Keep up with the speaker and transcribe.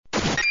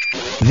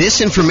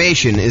This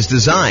information is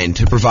designed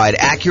to provide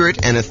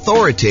accurate and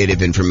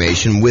authoritative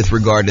information with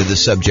regard to the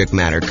subject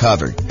matter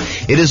covered.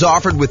 It is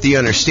offered with the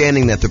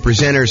understanding that the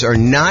presenters are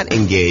not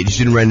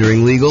engaged in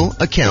rendering legal,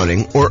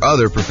 accounting, or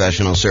other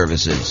professional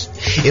services.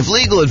 If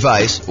legal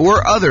advice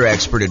or other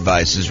expert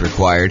advice is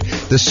required,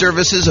 the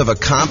services of a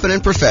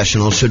competent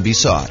professional should be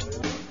sought.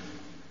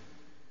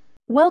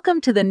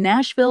 Welcome to the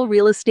Nashville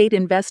Real Estate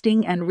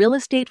Investing and Real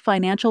Estate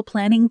Financial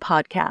Planning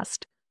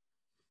Podcast.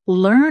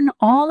 Learn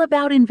all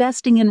about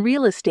investing in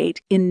real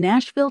estate in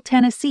Nashville,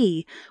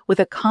 Tennessee, with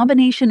a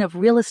combination of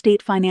real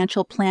estate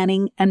financial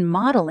planning and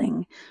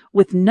modeling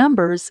with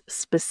numbers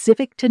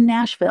specific to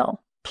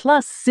Nashville,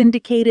 plus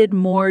syndicated,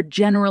 more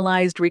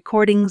generalized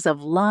recordings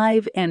of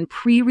live and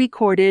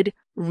pre-recorded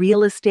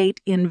real estate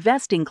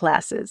investing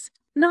classes,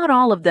 not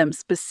all of them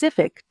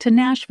specific to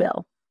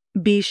Nashville.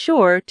 Be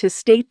sure to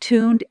stay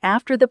tuned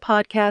after the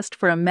podcast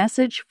for a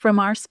message from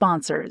our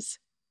sponsors.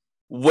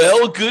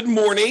 Well, good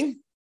morning.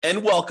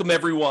 And welcome,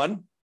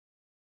 everyone.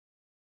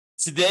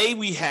 Today,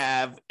 we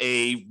have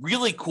a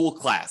really cool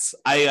class.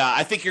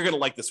 I think you're going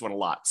to like this one a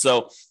lot.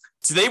 So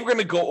today, we're going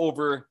to go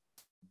over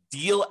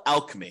Deal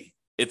Alchemy.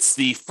 It's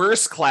the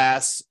first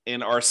class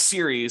in our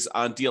series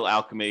on Deal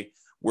Alchemy,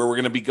 where we're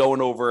going to be going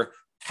over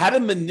how to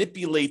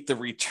manipulate the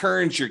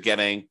returns you're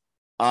getting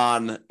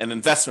on an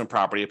investment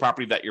property, a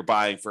property that you're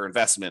buying for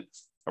investment,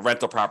 a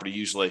rental property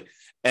usually,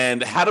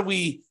 and how do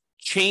we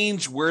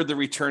change where the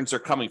returns are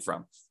coming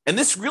from. And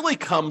this really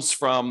comes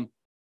from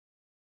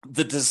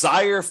the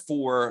desire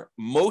for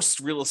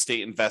most real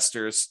estate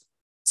investors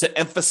to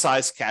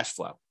emphasize cash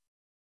flow.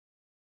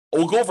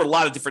 We'll go over a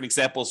lot of different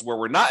examples where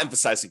we're not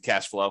emphasizing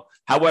cash flow.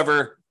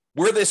 However,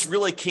 where this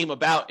really came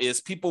about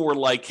is people were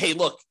like, hey,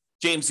 look,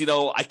 James,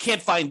 I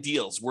can't find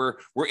deals. We're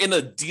in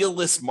a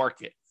deal-less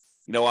market.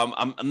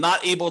 I'm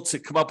not able to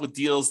come up with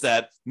deals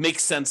that make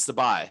sense to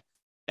buy.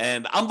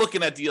 And I'm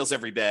looking at deals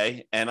every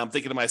day and I'm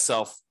thinking to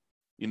myself,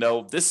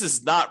 this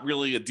is not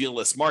really a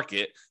deal-less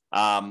market.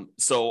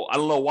 So I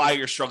don't know why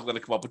you're struggling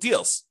to come up with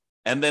deals.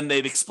 And then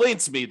they'd explain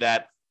to me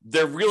that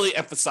they're really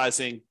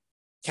emphasizing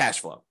cash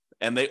flow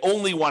and they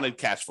only wanted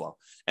cash flow.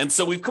 And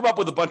so we've come up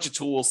with a bunch of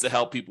tools to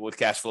help people with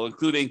cash flow,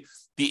 including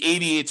the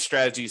 88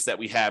 strategies that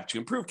we have to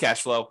improve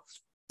cash flow.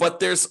 But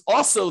there's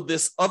also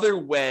this other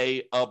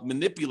way of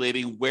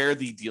manipulating where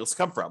the deals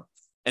come from.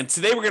 And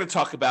today we're going to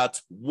talk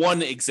about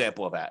one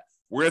example of that.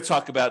 We're going to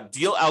talk about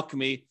Deal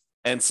Alchemy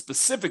and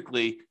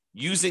specifically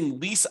using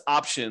lease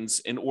options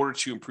in order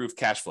to improve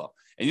cash flow.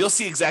 And you'll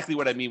see exactly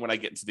what I mean when I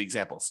get into the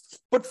examples.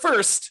 But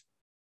first,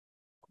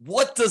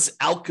 what does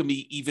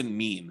alchemy even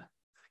mean?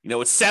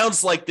 It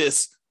sounds like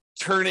this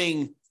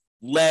turning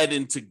lead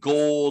into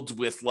gold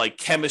with like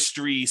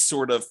chemistry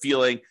sort of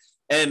feeling.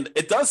 And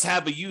it does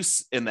have a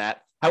use in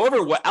that.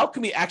 However, what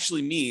alchemy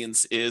actually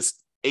means is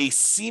a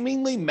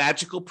seemingly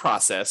magical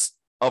process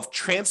of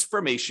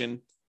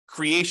transformation,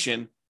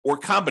 creation, or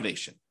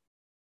combination.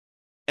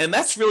 And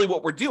that's really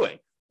what we're doing.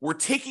 We're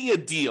taking a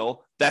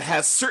deal that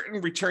has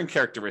certain return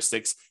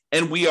characteristics,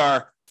 and we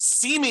are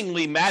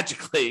seemingly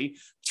magically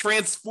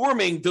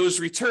transforming those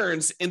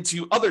returns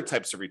into other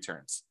types of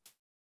returns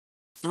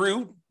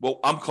through what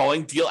I'm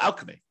calling deal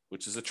alchemy,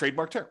 which is a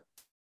trademark term.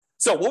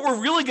 So what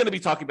we're really going to be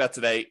talking about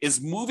today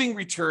is moving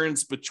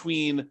returns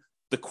between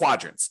the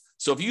quadrants.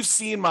 So if you've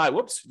seen my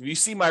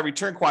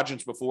return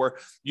quadrants before,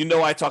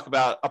 I talk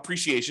about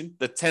appreciation,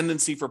 the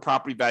tendency for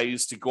property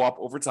values to go up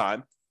over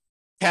time,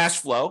 cash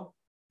flow,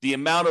 the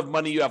amount of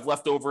money you have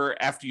left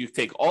over after you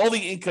take all the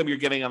income you're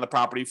getting on the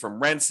property from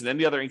rents and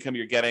any other income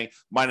you're getting,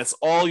 minus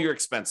all your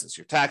expenses,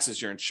 your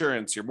taxes, your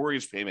insurance, your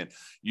mortgage payment,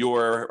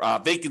 your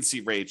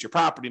vacancy rates, your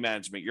property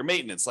management, your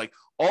maintenance, like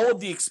all of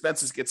the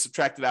expenses get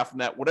subtracted out from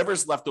that.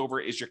 Whatever's left over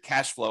is your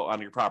cash flow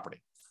on your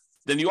property.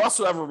 Then you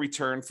also have a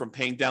return from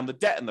paying down the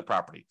debt in the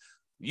property.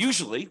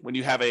 Usually when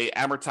you have a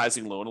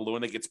amortizing loan, a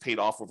loan that gets paid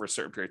off over a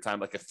certain period of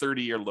time, like a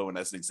 30-year loan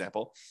as an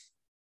example,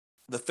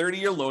 the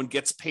 30-year loan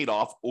gets paid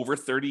off over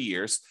 30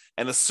 years,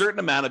 and a certain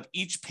amount of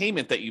each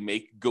payment that you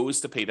make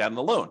goes to pay down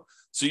the loan.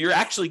 So you're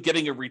actually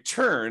getting a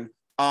return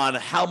on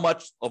how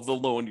much of the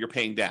loan you're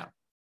paying down.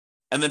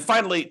 And then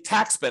finally,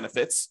 tax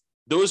benefits.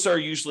 Those are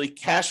usually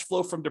cash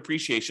flow from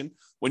depreciation.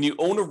 When you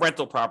own a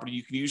rental property,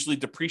 you can usually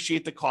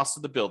depreciate the cost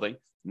of the building,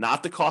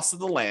 not the cost of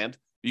the land.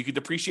 You can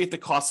depreciate the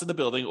cost of the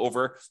building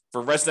over,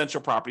 for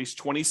residential properties,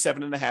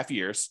 27 and a half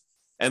years.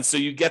 And so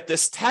you get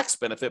this tax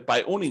benefit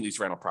by owning these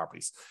rental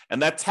properties.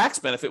 And that tax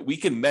benefit we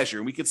can measure,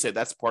 and we can say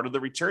that's part of the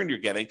return you're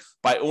getting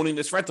by owning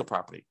this rental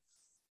property.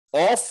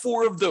 All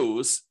four of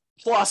those,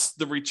 plus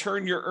the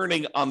return you're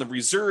earning on the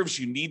reserves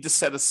you need to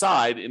set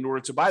aside in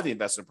order to buy the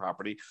investment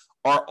property,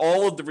 are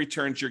all of the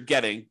returns you're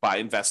getting by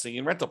investing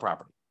in rental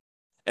property.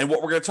 And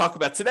what we're going to talk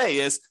about today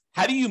is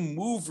how do you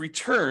move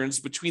returns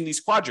between these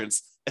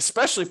quadrants,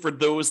 especially for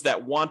those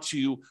that want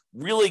to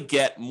really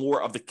get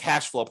more of the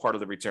cash flow part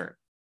of the return.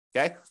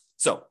 Okay.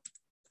 So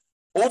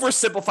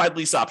oversimplified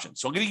lease options.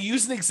 So I'm going to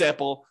use an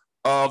example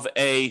of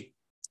a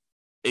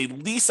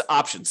lease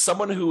option,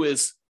 someone who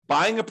is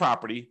buying a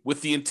property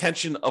with the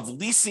intention of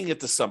leasing it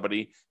to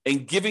somebody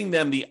and giving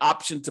them the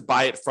option to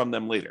buy it from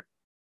them later.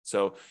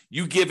 So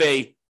you give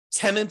a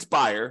tenant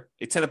buyer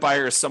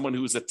is someone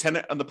who is a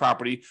tenant on the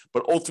property,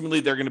 but ultimately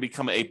they're going to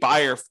become a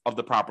buyer of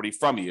the property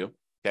from you.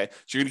 Okay.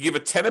 So you're going to give a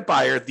tenant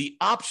buyer the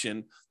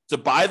option to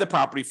buy the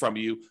property from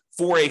you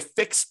for a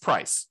fixed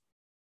price.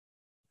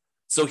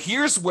 So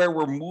here's where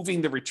we're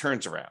moving the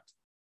returns around.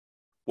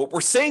 What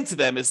we're saying to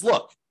them is,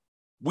 look,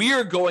 we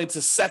are going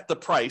to set the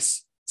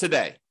price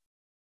today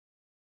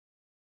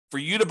for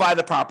you to buy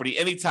the property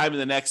anytime in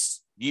the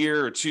next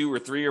year or 2 or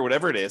 3 or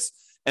whatever it is.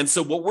 And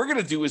so what we're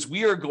going to do is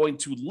we are going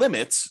to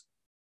limit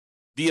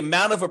the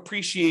amount of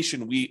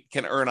appreciation we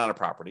can earn on a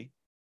property.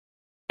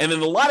 And in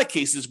a lot of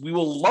cases, we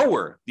will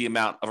lower the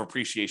amount of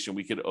appreciation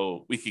we could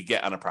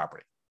get on a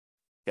property.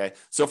 Okay.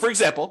 So for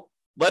example,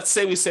 let's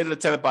say we say to the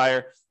tenant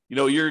buyer,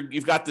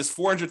 you've got this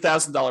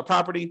 $400,000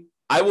 property.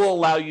 I will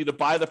allow you to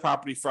buy the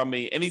property from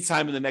me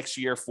anytime in the next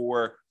year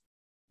for,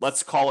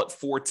 let's call it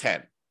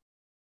 $410,000.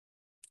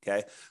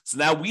 Okay. So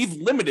now we've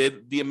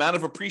limited the amount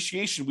of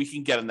appreciation we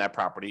can get on that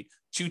property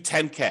to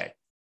 $10,000.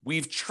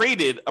 We've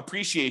traded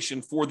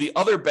appreciation for the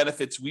other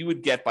benefits we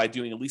would get by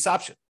doing a lease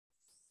option.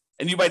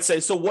 And you might say,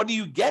 so what do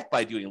you get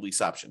by doing a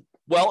lease option?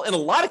 Well, in a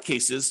lot of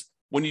cases,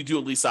 when you do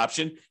a lease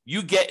option,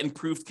 you get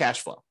improved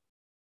cash flow.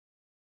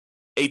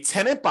 A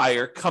tenant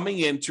buyer coming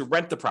in to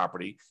rent the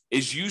property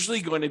is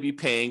usually going to be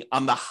paying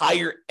on the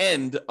higher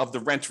end of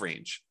the rent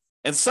range,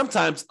 and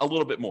sometimes a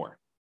little bit more.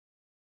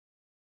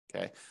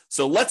 Okay,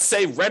 so let's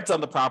say rent on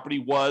the property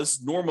was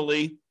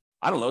normally,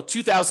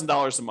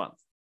 $2,000 a month.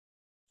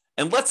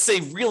 And let's say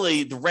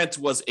really the rent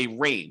was a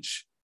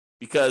range,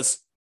 because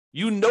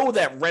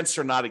that rents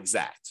are not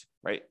exact,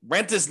 right?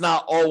 Rent is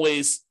not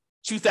always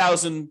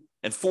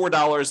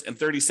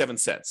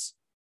 $2,004.37.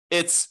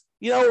 It's,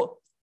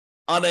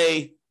 on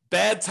a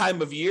bad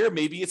time of year,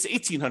 maybe it's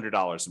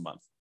 $1,800 a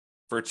month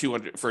for a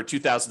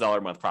 $2,000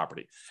 a month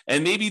property.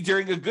 And maybe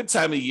during a good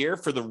time of year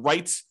for the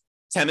right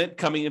tenant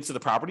coming into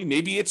the property,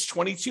 maybe it's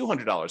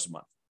 $2,200 a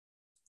month.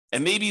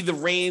 And maybe the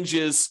range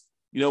is,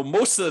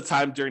 most of the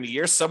time during the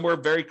year, somewhere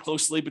very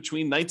closely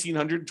between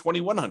 $1,900 and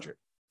 $2,100.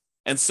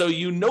 And so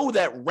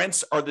that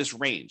rents are this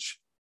range.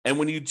 And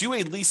when you do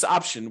a lease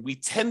option, we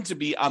tend to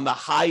be on the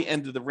high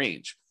end of the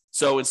range.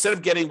 So instead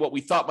of getting what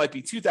we thought might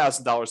be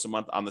 $2,000 a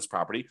month on this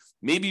property,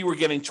 maybe we're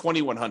getting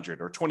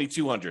 $2,100 or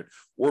 $2,200,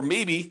 or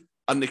maybe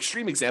an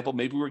extreme example,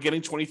 maybe we're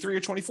getting $2,300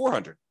 or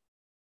 $2,400.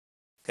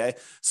 Okay.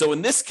 So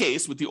in this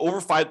case, with the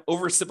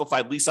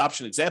oversimplified lease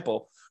option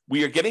example,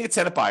 we are getting a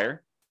tenant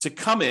buyer to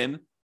come in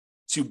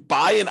to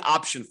buy an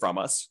option from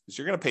us, because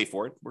you're going to pay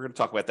for it. We're going to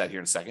talk about that here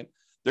in a second.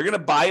 They're going to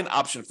buy an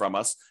option from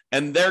us,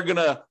 and they're going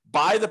to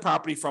buy the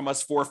property from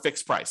us for a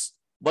fixed price.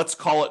 Let's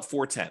call it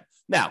 $410,000.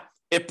 Now,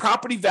 if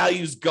property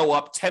values go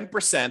up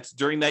 10%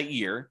 during that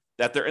year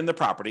that they're in the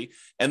property,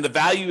 and the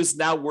value is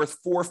now worth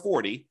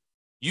 $440,000,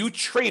 you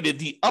traded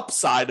the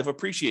upside of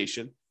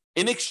appreciation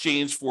in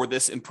exchange for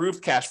this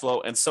improved cash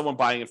flow and someone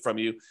buying it from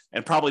you,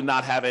 and probably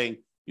not having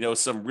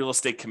some real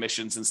estate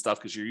commissions and stuff,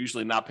 because you're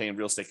usually not paying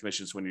real estate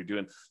commissions when you're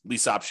doing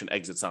lease option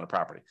exits on a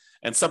property.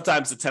 And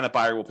sometimes the tenant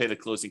buyer will pay the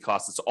closing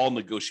costs. It's all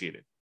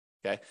negotiated.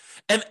 Okay.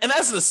 And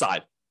as an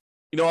aside,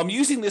 I'm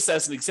using this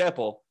as an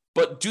example,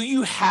 but do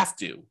you have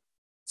to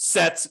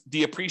set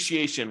the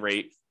appreciation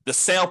rate, the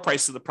sale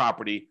price of the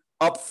property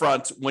up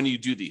front when you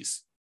do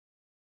these?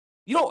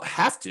 You don't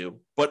have to,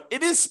 but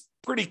it is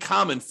pretty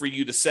common for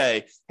you to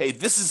say, hey,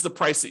 this is the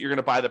price that you're going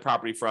to buy the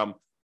property from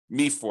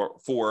me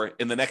for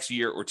in the next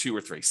year or 2 or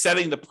 3,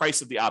 setting the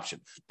price of the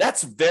option.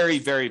 That's very,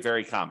 very,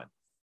 very common.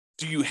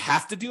 Do you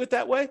have to do it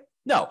that way?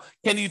 No.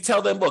 Can you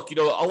tell them, look,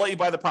 I'll let you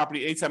buy the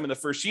property anytime in the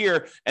first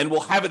year, and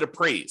we'll have it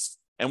appraised.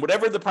 And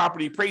whatever the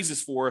property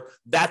appraises for,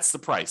 that's the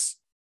price.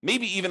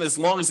 Maybe even as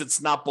long as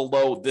it's not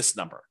below this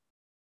number.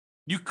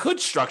 You could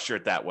structure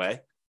it that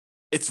way.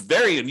 It's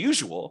very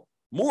unusual,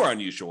 more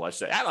unusual, I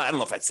say. I don't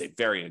know if I'd say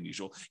very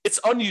unusual. It's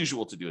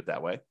unusual to do it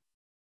that way.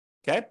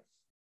 Okay.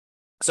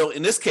 So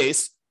in this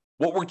case,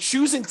 what we're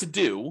choosing to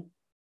do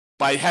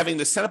by having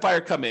the tenant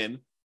buyer come in,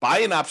 buy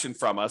an option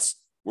from us,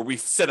 where we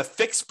set a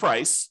fixed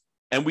price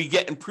and we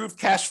get improved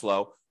cash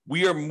flow,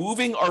 we are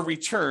moving our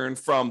return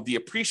from the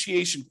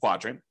appreciation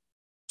quadrant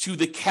to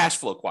the cash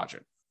flow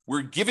quadrant.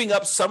 We're giving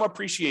up some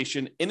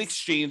appreciation in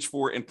exchange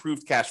for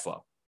improved cash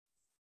flow.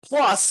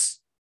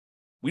 Plus,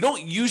 we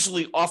don't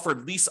usually offer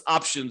lease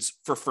options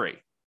for free,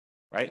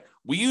 right?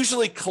 We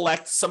usually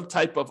collect some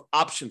type of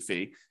option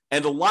fee.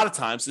 And a lot of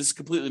times, this is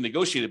completely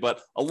negotiated,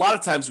 but a lot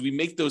of times we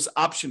make those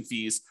option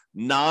fees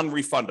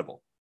non-refundable,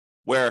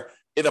 where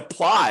it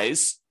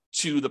applies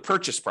to the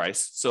purchase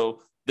price.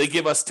 So they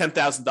give us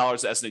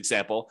 $10,000 as an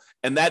example,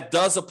 and that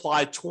does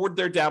apply toward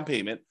their down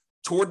payment,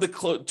 toward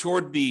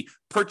the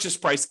purchase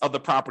price of the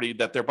property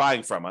that they're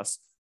buying from us.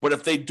 But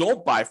if they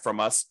don't buy from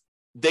us,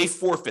 they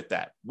forfeit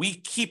that. We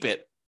keep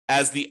it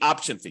as the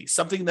option fee,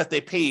 something that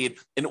they paid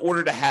in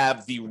order to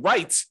have the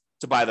right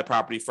to buy the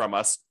property from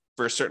us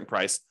for a certain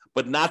price,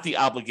 but not the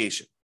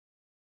obligation.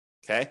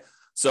 Okay.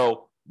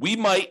 So we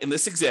might, in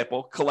this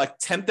example,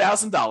 collect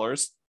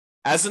 $10,000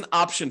 as an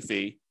option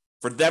fee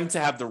for them to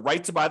have the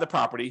right to buy the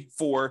property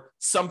for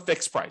some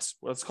fixed price.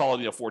 Let's call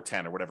it,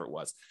 $410 or whatever it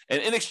was.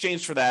 And in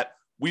exchange for that,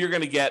 we are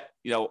going to get,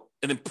 an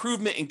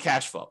improvement in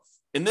cash flow.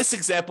 In this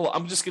example,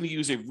 I'm just going to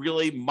use a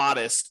really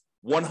modest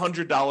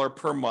 $100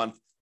 per month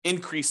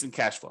increase in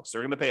cash flow. So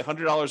we're going to pay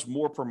 $100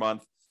 more per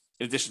month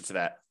in addition to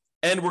that.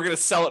 And we're going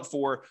to sell it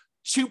for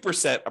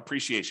 2%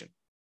 appreciation.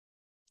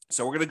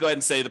 So we're going to go ahead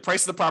and say the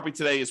price of the property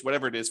today is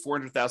whatever it is,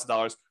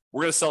 $400,000.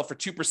 We're going to sell it for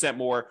 2%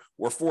 more,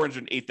 or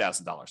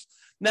 $408,000.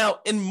 Now,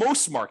 in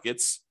most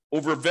markets,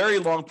 over a very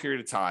long period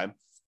of time,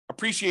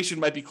 appreciation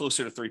might be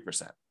closer to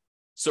 3%.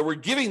 So we're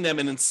giving them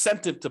an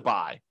incentive to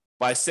buy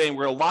by saying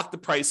we're going to lock the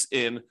price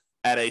in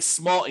at a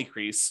small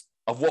increase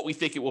of what we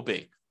think it will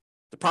be.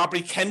 The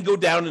property can go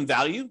down in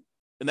value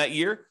in that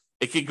year.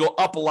 It could go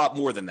up a lot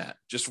more than that.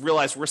 Just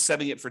realize we're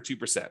setting it for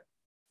 2%.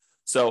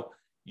 So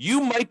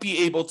you might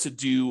be able to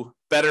do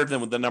better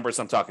than the numbers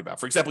I'm talking about.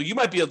 For example, you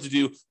might be able to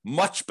do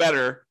much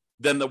better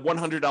than the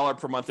 $100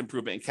 per month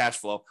improvement in cash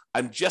flow.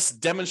 I'm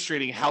just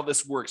demonstrating how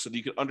this works so that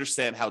you can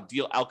understand how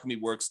Deal Alchemy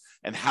works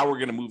and how we're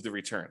going to move the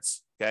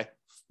returns. Okay.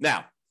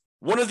 Now,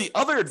 one of the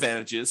other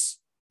advantages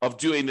of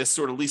doing this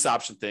sort of lease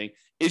option thing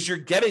is you're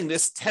getting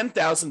this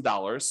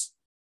 $10,000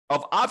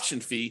 of option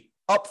fee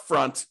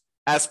upfront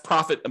as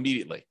profit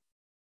immediately.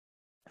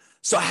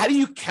 So how do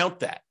you count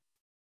that?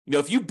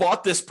 If you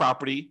bought this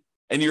property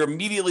and you're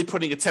immediately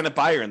putting a tenant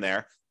buyer in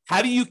there,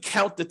 how do you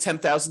count the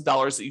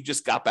 $10,000 that you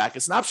just got back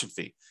as an option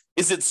fee?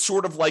 Is it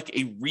sort of like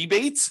a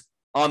rebate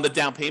on the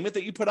down payment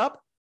that you put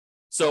up?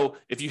 So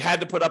if you had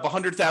to put up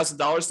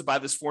 $100,000 to buy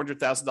this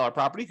 $400,000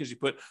 property because you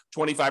put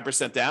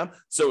 25% down,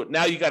 so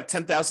now you got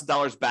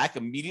 $10,000 back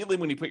immediately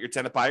when you put your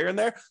tenant buyer in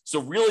there.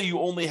 So really you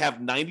only have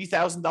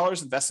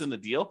 $90,000 invested in the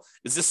deal.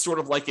 Is this sort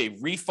of like a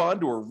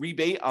refund or a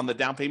rebate on the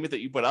down payment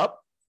that you put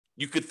up?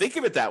 You could think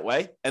of it that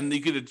way, and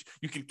you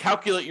could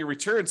calculate your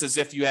returns as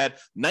if you had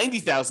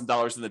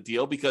 $90,000 in the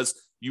deal because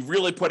you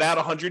really put out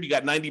 100, you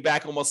got 90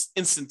 back almost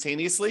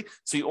instantaneously.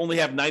 So you only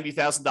have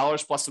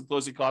 $90,000 plus some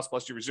closing costs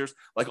plus your reserves,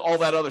 like all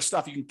that other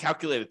stuff. You can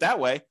calculate it that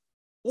way,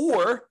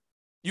 or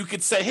you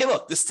could say, "Hey,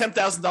 look, this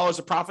 $10,000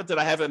 of profit that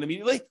I have in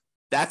immediately,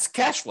 that's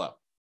cash flow."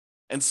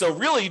 And so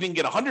really, you didn't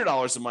get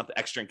 $100 a month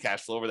extra in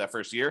cash flow over that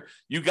first year.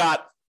 You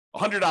got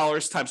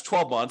 $100 times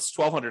 12 months,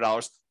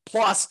 $1,200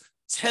 plus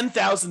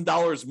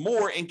 $10,000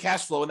 more in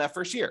cash flow in that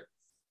first year.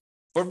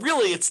 But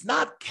really, it's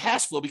not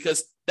cash flow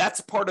because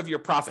that's part of your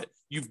profit.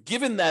 You've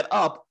given that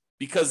up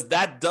because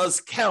that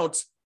does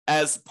count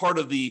as part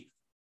of the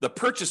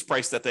purchase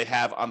price that they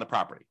have on the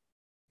property.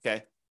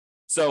 Okay.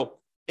 So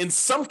in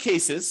some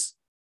cases,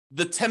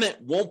 the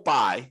tenant won't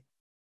buy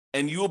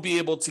and you will be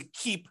able to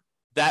keep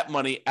that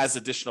money as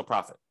additional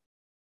profit.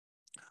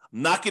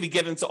 I'm not going to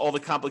get into all the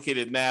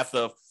complicated math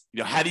of,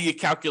 how do you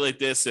calculate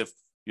this if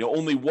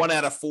only 1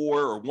 out of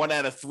 4 or 1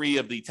 out of 3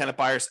 of the tenant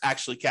buyers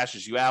actually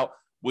cashes you out,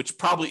 which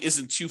probably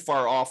isn't too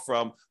far off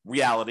from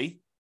reality,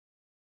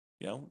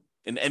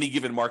 in any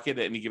given market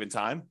at any given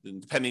time,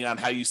 and depending on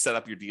how you set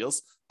up your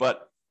deals.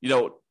 But,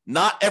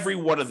 not every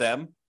one of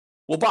them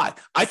will buy.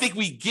 I think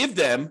we give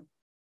them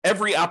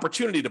every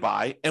opportunity to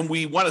buy, and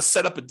we want to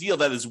set up a deal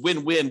that is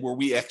win-win where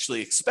we actually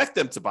expect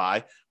them to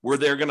buy, where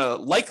they're going to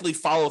likely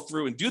follow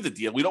through and do the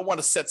deal. We don't want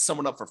to set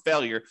someone up for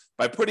failure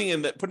by putting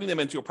them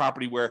into a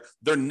property where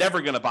they're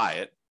never going to buy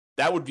it.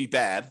 That would be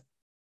bad.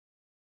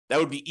 That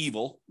would be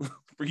evil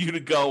for you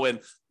to go and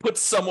put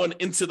someone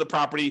into the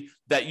property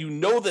that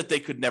that they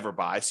could never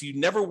buy. So you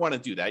never want to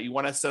do that. You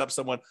want to set up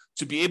someone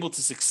to be able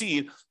to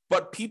succeed,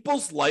 but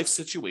people's life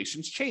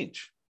situations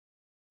change.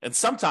 And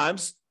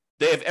sometimes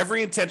they have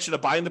every intention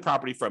of buying the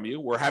property from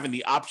you or having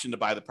the option to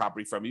buy the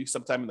property from you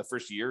sometime in the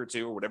first year or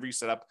two or whatever you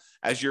set up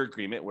as your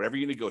agreement, whatever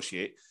you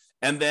negotiate.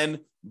 And then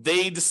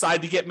they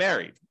decide to get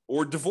married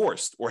or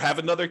divorced or have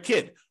another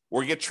kid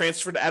or get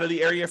transferred out of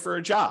the area for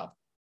a job.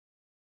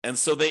 And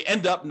so they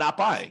end up not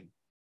buying.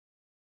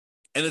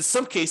 And in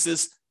some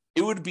cases,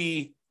 it would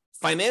be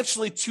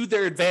financially to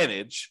their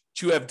advantage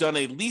to have done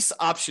a lease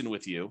option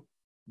with you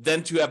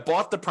than to have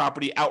bought the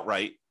property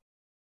outright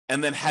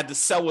and then had to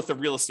sell with a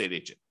real estate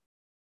agent.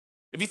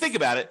 If you think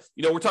about it,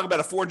 we're talking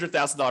about a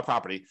 $400,000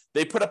 property.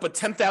 They put up a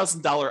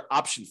 $10,000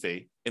 option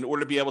fee in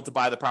order to be able to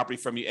buy the property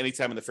from you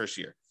anytime in the first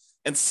year.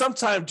 And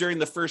sometime during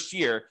the first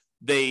year,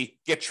 they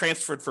get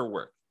transferred for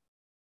work.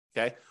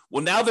 Okay.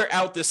 Well, now they're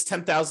out this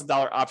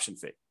 $10,000 option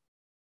fee.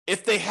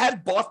 If they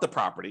had bought the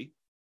property,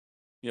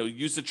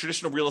 used a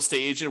traditional real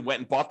estate agent, went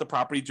and bought the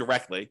property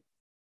directly,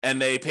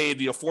 and they paid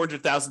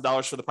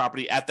 $400,000 for the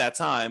property at that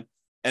time,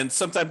 and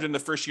sometime during the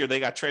first year they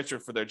got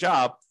transferred for their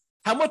job,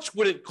 how much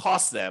would it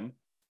cost them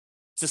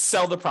to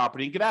sell the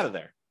property and get out of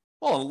there?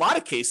 Well, in a lot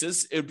of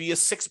cases, it would be a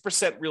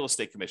 6% real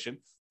estate commission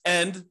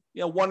and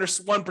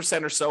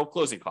 1% or so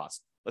closing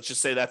costs. Let's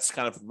just say that's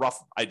kind of a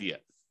rough idea.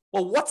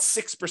 Well, what's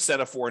 6%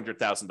 of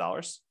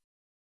 $400,000?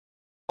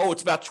 Oh,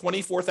 it's about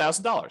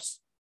 $24,000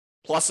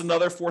 plus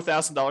another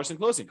 $4,000 in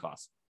closing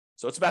costs.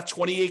 So it's about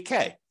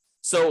 $28K.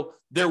 So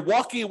they're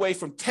walking away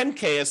from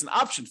 $10K as an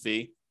option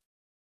fee.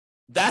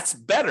 That's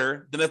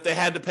better than if they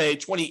had to pay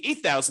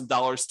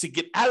 $28,000 to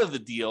get out of the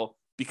deal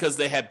because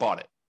they had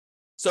bought it.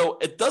 So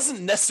it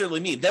doesn't necessarily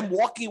mean them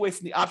walking away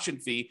from the option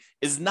fee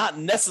is not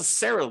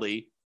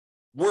necessarily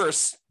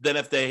worse than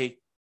if they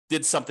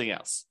did something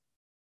else.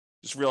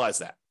 Just realize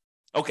that.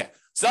 Okay,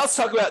 so now let's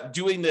talk about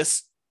doing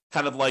this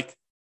kind of like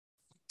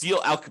deal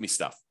alchemy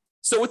stuff.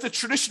 So with the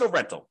traditional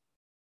rental,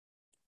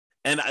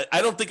 and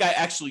I don't think I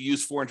actually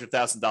use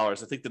 $400,000. I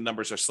think the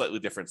numbers are slightly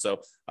different. So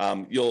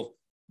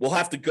we'll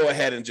have to go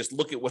ahead and just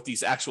look at what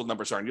these actual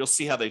numbers are, and you'll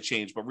see how they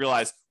change. But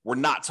realize we're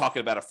not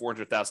talking about a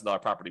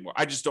 $400,000 property anymore.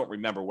 I just don't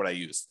remember what I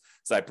used.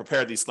 So I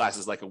prepared these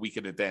classes like a week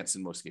in advance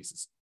in most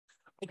cases.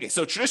 Okay,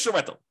 so traditional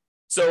rental.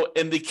 So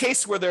in the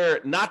case where they're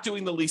not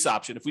doing the lease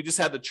option, if we just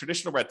had the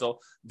traditional rental,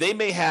 they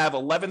may have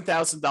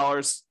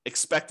 $11,000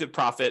 expected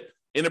profit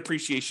in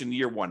appreciation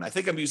year one. I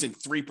think I'm using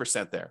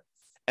 3% there.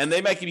 And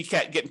they might be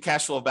getting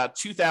cash flow of about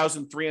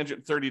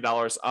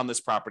 $2,330 on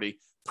this property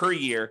per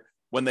year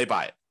when they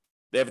buy it.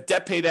 They have a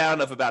debt pay down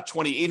of about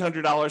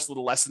 $2,800, a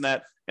little less than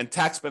that, and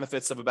tax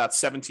benefits of about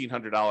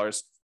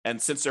 $1,700.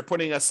 And since they're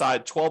putting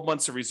aside 12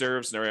 months of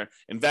reserves and they're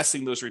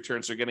investing those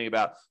returns, they're getting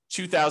about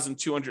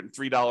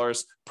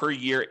 $2,203 per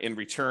year in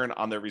return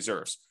on their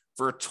reserves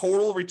for a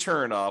total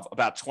return of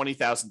about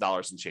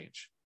 $20,000 and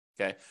change.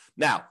 Okay.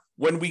 Now,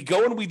 when we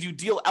go and we do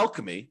deal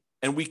alchemy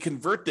and we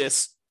convert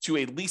this to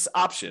a lease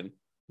option,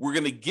 we're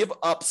going to give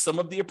up some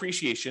of the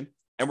appreciation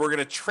and we're going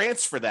to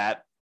transfer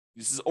that.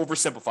 This is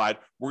oversimplified.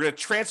 We're going to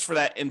transfer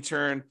that in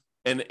turn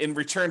and in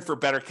return for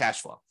better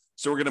cash flow.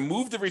 So we're going to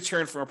move the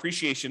return from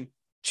appreciation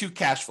to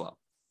cash flow.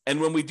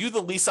 And when we do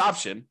the lease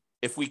option,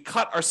 if we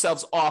cut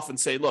ourselves off and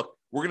say, look,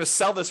 we're going to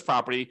sell this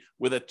property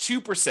with a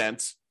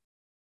 2%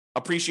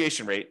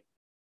 appreciation rate,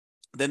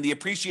 then the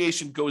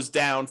appreciation goes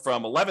down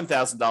from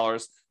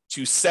 $11,000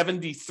 to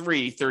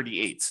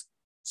 $73,338.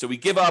 So we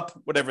give up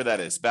whatever that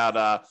is,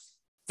 about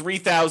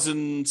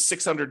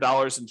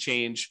 $3,600 and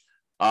change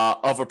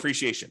of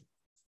appreciation.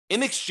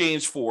 In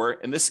exchange for,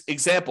 in this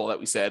example that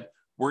we said,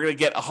 we're going to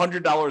get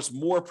 $100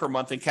 more per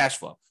month in cash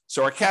flow.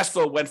 So our cash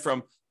flow went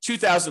from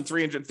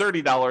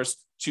 $2,330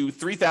 to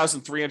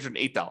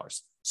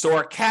 $3,308. So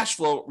our cash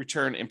flow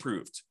return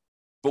improved,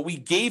 but we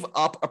gave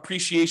up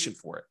appreciation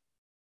for it.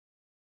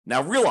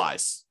 Now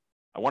realize,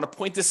 I want to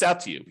point this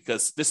out to you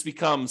because this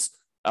becomes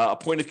a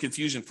point of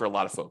confusion for a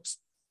lot of folks.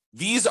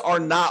 These are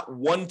not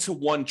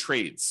one-to-one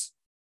trades.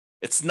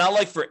 It's not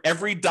like for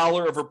every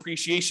dollar of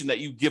appreciation that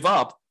you give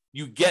up,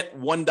 you get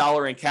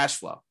 $1 in cash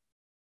flow.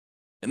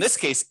 In this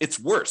case, it's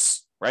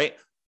worse, right?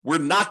 We're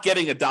not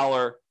getting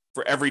 $1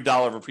 for every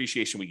dollar of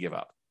appreciation we give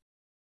up.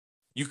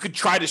 You could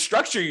try to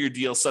structure your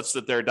deal such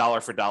that they're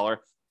dollar for dollar,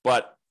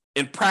 but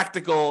in the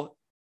practical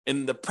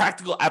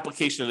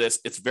application of this,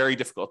 it's very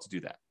difficult to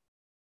do that.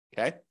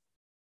 Okay.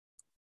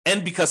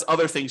 And because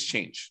other things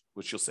change,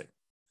 which you'll see.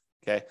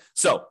 Okay.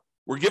 So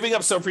we're giving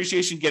up some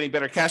appreciation, getting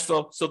better cash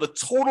flow. So the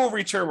total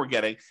return we're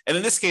getting, and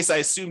in this case, I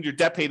assumed your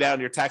debt pay down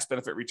and your tax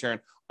benefit return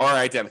are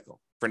identical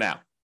for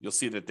now. You'll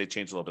see that they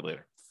change a little bit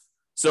later.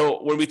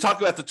 So when we talk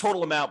about the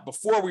total amount,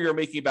 before we were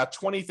making about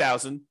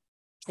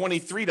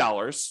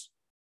 $20,023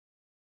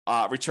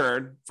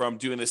 return from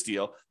doing this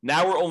deal.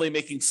 Now we're only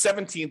making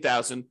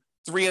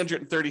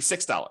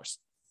 $17,336.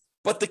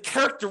 But the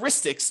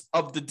characteristics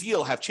of the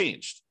deal have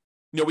changed.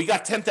 We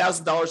got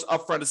 $10,000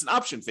 upfront as an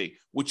option fee,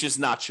 which is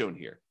not shown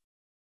here.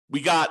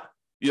 We got,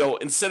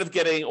 instead of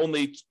getting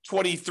only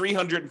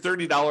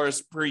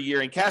 $2,330 per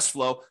year in cash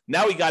flow,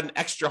 now we got an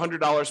extra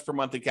 $100 per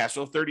month in cash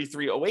flow,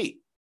 $3,308.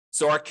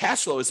 So our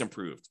cash flow is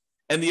improved.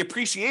 And the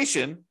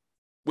appreciation,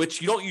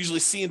 which you don't usually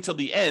see until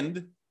the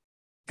end,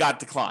 got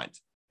declined.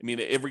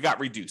 It got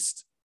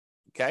reduced.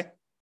 Okay?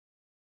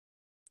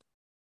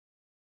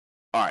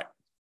 All right.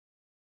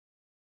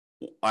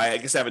 I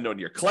guess I have a note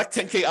here. Collect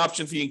 $10K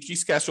option fee,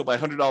 increase cash flow by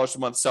 $100 a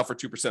month, sell for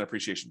 2%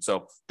 appreciation.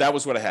 So that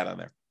was what I had on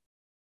there.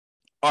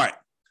 All right.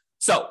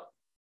 So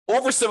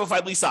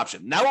oversimplified lease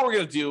option. Now what we're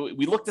going to do,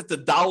 we looked at the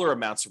dollar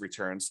amounts of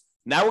returns.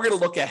 Now we're going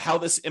to look at how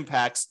this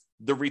impacts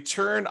the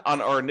return on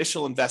our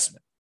initial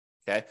investment.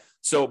 Okay.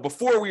 So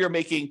before we were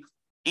making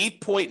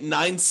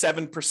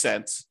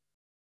 8.97%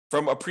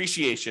 from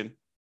appreciation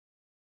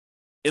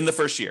in the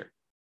first year.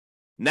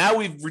 Now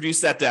we've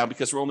reduced that down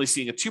because we're only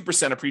seeing a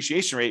 2%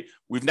 appreciation rate.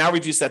 We've now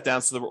reduced that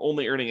down so that we're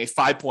only earning a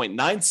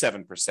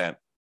 5.97%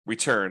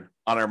 return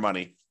on our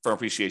money from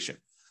appreciation.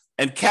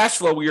 And cash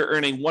flow, we are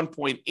earning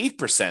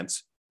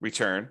 1.8%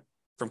 return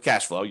from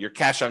cash flow, your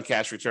cash on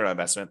cash return on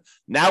investment.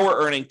 Now we're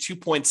earning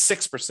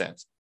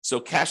 2.6%. So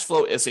cash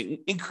flow is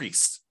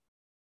increased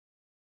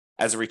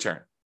as a return.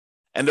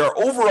 And our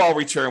overall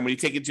return, when you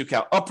take into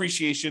account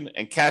appreciation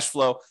and cash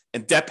flow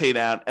and debt pay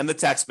down and the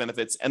tax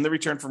benefits and the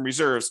return from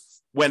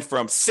reserves, went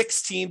from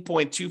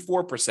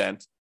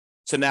 16.24%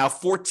 to now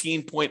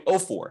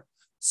 14.04%.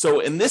 So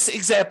in this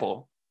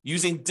example,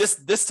 using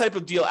this type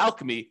of deal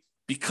alchemy,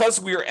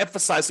 because we are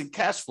emphasizing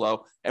cash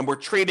flow and we're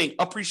trading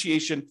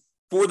appreciation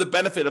for the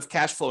benefit of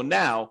cash flow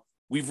now,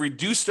 we've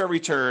reduced our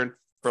return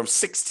from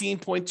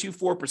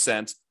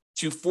 16.24%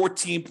 to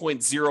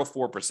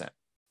 14.04%.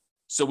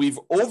 So we've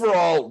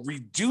overall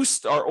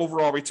reduced our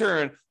overall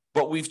return,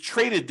 but we've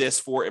traded this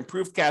for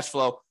improved cash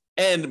flow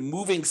and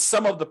moving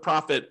some of the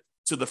profit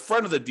to the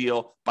front of the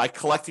deal by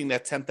collecting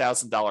that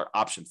 $10,000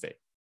 option fee.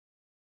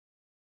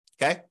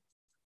 Okay?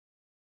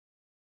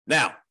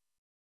 Now,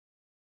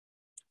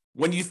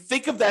 when you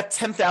think of that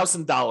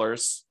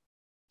 $10,000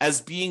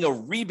 as being a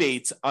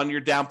rebate on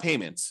your down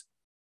payment,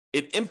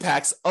 it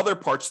impacts other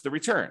parts of the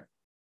return.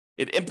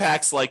 It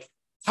impacts like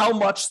how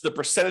much the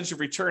percentage of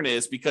return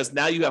is, because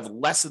now you have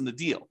less in the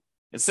deal.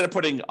 Instead of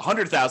putting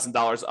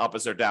 $100,000 up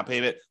as our down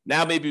payment,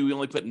 now maybe we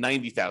only put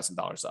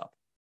 $90,000 up.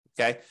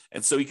 Okay.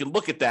 And so you can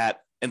look at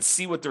that and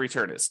see what the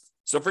return is.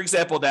 So for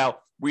example, now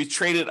we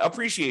traded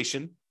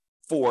appreciation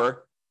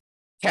for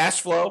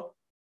cash flow,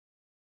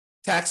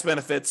 tax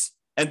benefits,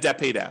 and debt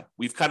pay down.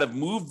 We've kind of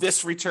moved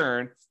this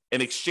return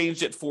and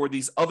exchanged it for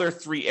these other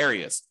three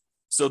areas.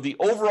 So the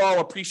overall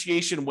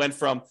appreciation went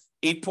from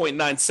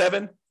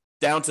 8.97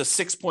 down to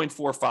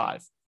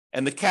 6.45.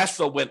 And the cash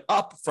flow went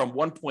up from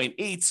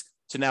 1.8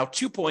 to now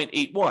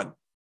 2.81.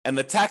 And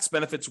the tax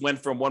benefits went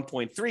from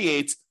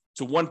 1.38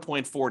 to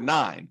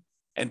 1.49.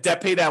 And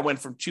debt pay down went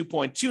from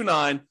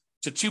 2.29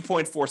 to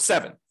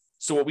 2.47.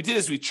 So what we did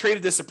is we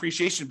traded this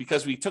appreciation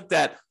because we took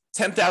that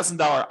 $10,000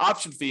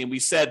 option fee and we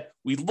said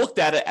we looked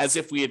at it as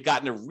if we had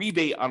gotten a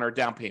rebate on our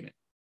down payment.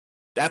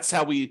 That's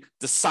how we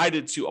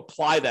decided to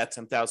apply that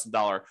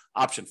 $10,000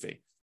 option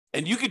fee.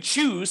 And you could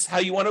choose how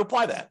you want to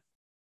apply that.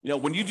 You know,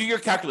 when you do your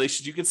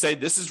calculations, you can say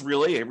this is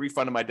really a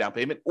refund of my down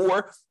payment,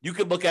 or you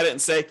could look at it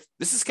and say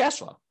this is cash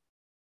flow,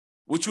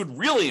 which would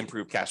really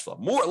improve cash flow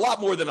a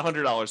lot more than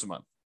 $100 a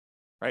month,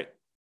 right?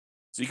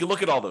 So you can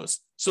look at all those.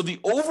 So the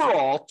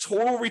overall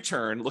total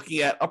return,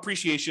 looking at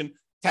appreciation,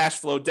 cash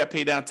flow, debt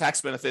pay down,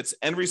 tax benefits,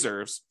 and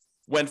reserves,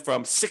 went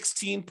from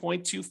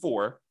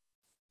 16.24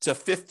 to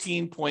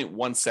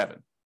 15.17.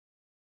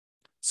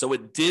 So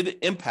it did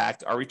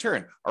impact our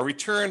return. Our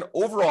return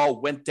overall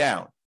went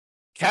down.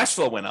 Cash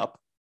flow went up,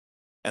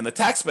 and the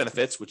tax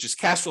benefits, which is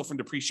cash flow from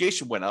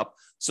depreciation, went up.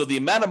 So the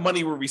amount of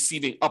money we're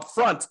receiving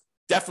upfront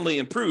definitely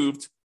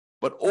improved,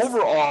 but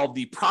overall,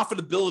 the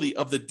profitability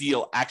of the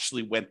deal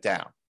actually went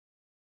down.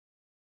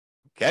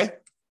 Okay?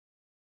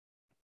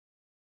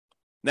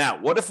 Now,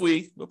 what if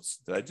we,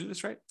 did I do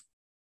this right?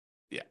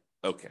 Yeah,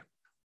 okay.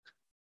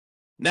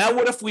 Now,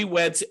 what if we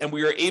went and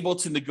we were able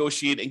to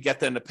negotiate and get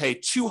them to pay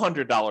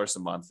 $200 a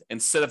month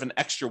instead of an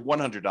extra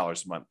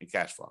 $100 a month in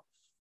cash flow?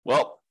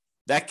 Well,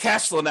 that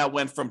cash flow now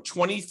went from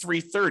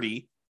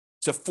 $2,330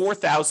 to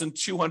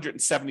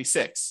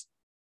 $4,276.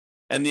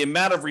 And the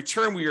amount of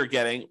return we were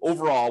getting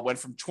overall went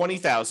from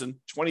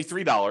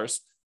 $23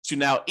 to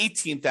now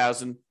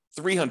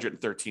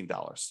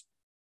 $18,313.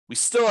 We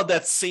still had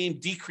that same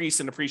decrease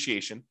in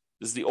appreciation.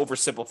 This is the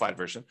oversimplified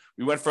version.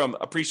 We went from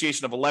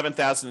appreciation of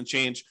 $11,000 and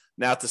change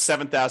now to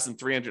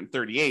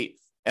 $7,338.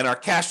 And our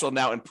cash flow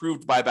now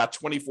improved by about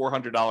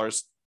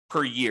 $2,400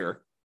 per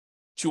year,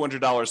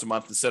 $200 a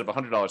month instead of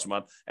 $100 a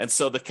month. And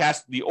so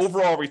the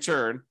overall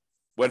return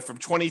went from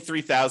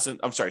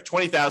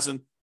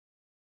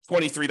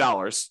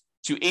 $20,023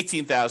 to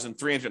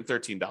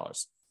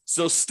 $18,313.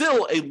 So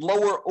still a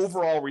lower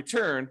overall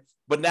return,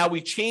 but now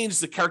we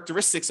changed the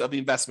characteristics of the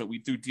investment we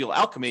through Deal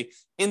Alchemy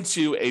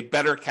into a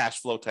better cash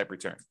flow type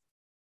return.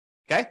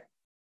 Okay?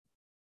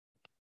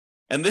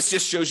 And this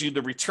just shows you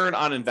the return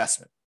on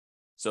investment.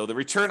 So the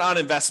return on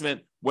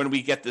investment, when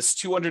we get this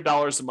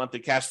 $200 a month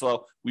in cash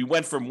flow, we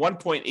went from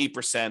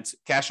 1.8%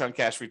 cash on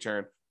cash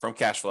return from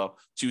cash flow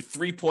to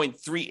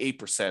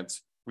 3.38%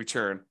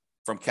 return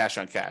from cash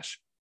on cash.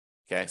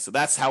 Okay, so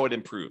that's how it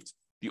improved.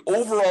 The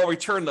overall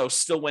return, though,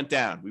 still went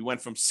down. We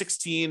went from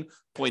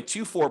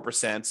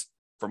 16.24%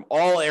 from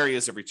all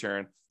areas of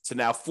return to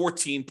now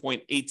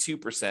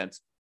 14.82%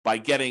 by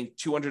getting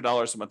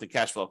 $200 a month in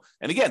cash flow.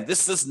 And again,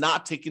 this does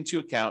not take into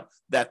account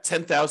that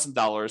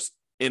 $10,000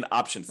 in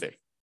option fee.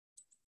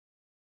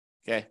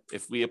 Okay,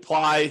 if we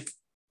apply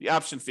the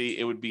option fee,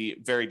 it would be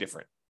very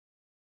different,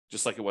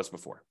 just like it was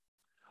before.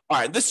 All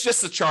right, this is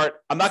just a chart.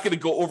 I'm not going to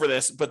go over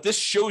this, but this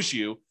shows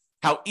you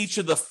how each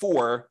of the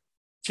four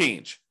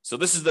change. So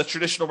this is the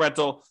traditional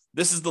rental.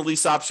 This is the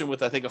lease option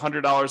with, I think,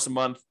 $100 a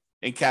month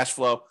in cash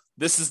flow.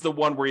 This is the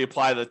one where you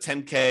apply the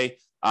 $10K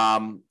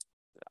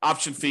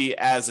option fee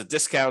as a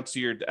discount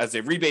to as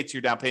a rebate to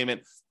your down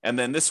payment. And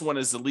then this one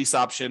is the lease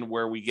option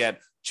where we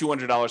get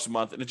 $200 a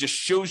month. And it just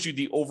shows you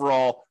the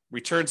overall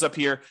returns up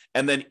here.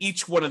 And then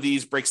each one of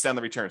these breaks down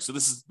the return. So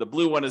this is the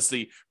blue one is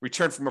the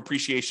return from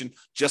appreciation,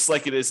 just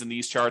like it is in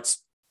these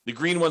charts. The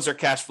green ones are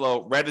cash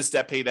flow. Red is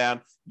debt pay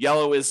down.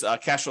 Yellow is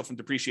cash flow from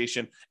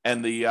depreciation.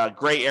 And the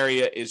gray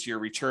area is your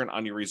return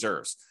on your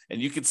reserves.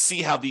 And you can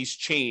see how these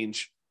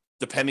change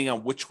depending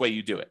on which way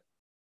you do it.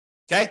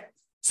 Okay?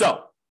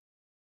 So,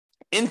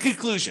 in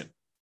conclusion,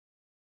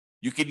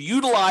 you can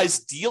utilize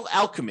Deal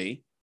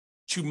Alchemy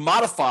to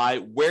modify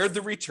where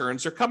the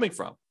returns are coming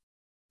from.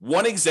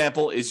 One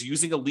example is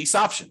using a lease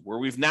option where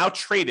we've now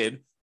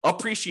traded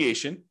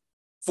appreciation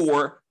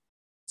for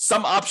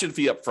some option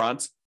fee up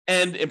front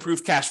and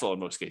improved cash flow in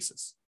most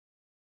cases.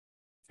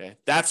 Okay,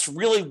 that's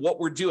really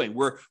what we're doing.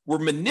 We're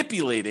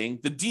manipulating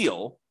the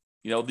deal.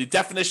 You know, the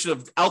definition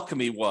of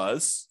alchemy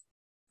was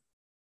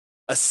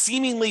a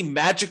seemingly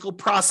magical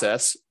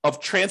process of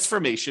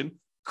transformation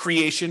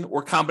creation,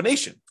 or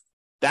combination.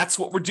 That's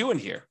what we're doing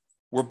here.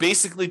 We're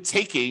basically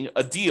taking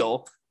a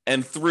deal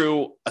and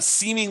through a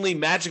seemingly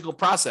magical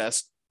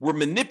process, we're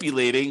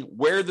manipulating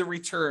where the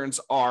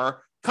returns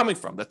are coming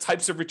from, the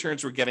types of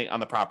returns we're getting on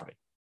the property.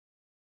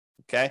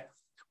 Okay?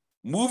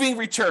 Moving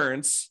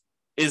returns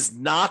is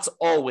not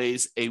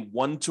always a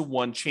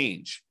one-to-one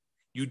change.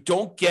 You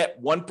don't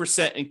get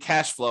 1% in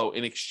cash flow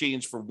in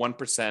exchange for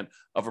 1%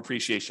 of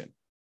appreciation.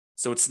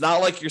 So it's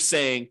not like you're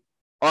saying,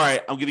 all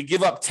right, I'm going to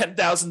give up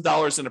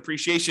 $10,000 in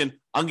appreciation.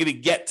 I'm going to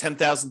get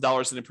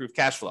 $10,000 in improved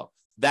cash flow.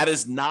 That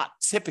is not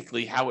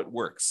typically how it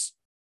works.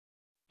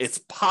 It's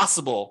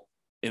possible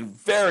in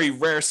very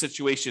rare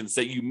situations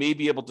that you may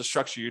be able to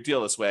structure your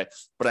deal this way,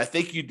 but I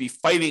think you'd be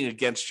fighting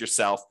against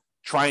yourself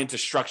trying to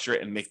structure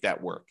it and make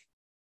that work.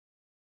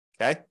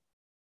 Okay?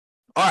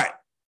 All right.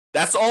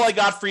 That's all I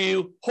got for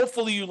you.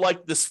 Hopefully you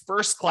liked this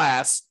first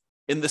class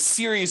in the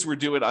series we're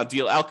doing on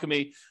Deal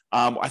Alchemy.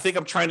 I think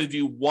I'm trying to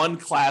do one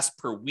class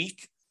per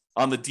week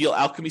on the Deal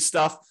Alchemy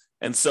stuff.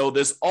 And so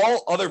there's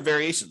all other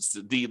variations.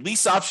 The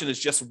lease option is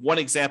just one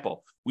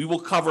example. We will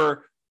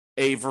cover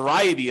a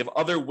variety of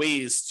other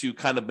ways to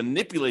kind of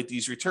manipulate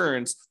these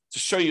returns to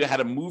show you how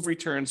to move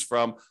returns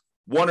from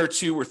 1 or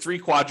 2 or 3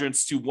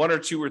 quadrants to 1 or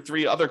 2 or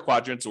 3 other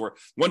quadrants, or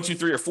 1, 2,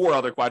 3 or 4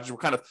 other quadrants. We're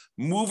kind of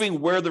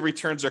moving where the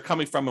returns are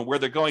coming from and where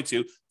they're going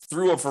to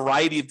through a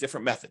variety of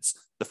different methods.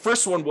 The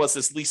first one was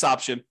this lease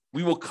option.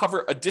 We will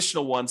cover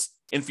additional ones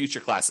in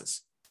future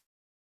classes.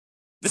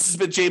 This has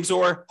been James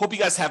Orr. Hope you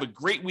guys have a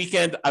great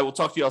weekend. I will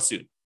talk to you all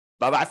soon.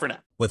 Bye-bye for now.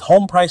 With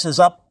home prices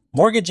up,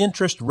 mortgage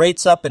interest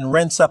rates up, and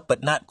rents up,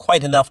 but not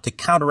quite enough to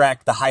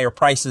counteract the higher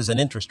prices and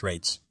interest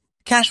rates,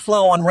 cash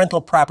flow on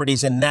rental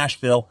properties in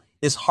Nashville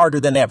is harder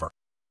than ever.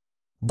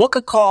 Book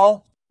a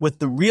call with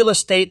the Real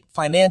Estate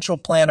Financial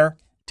Planner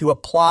to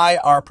apply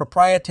our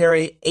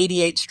proprietary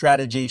 88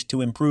 strategies to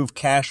improve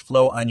cash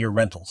flow on your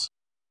rentals.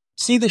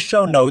 See the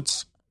show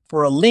notes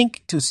for a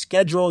link to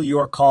schedule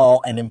your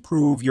call and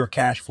improve your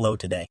cash flow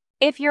today.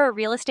 If you're a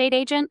real estate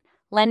agent,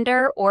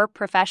 lender, or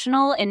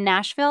professional in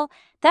Nashville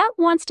that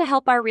wants to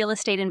help our real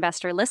estate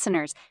investor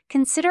listeners,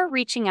 consider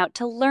reaching out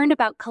to learn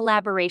about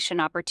collaboration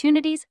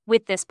opportunities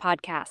with this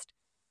podcast.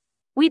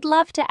 We'd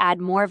love to add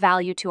more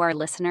value to our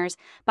listeners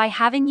by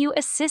having you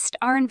assist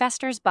our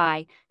investors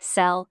buy,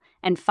 sell,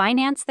 and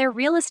finance their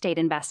real estate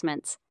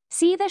investments.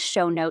 See the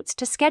show notes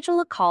to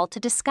schedule a call to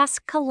discuss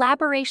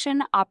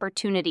collaboration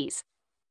opportunities.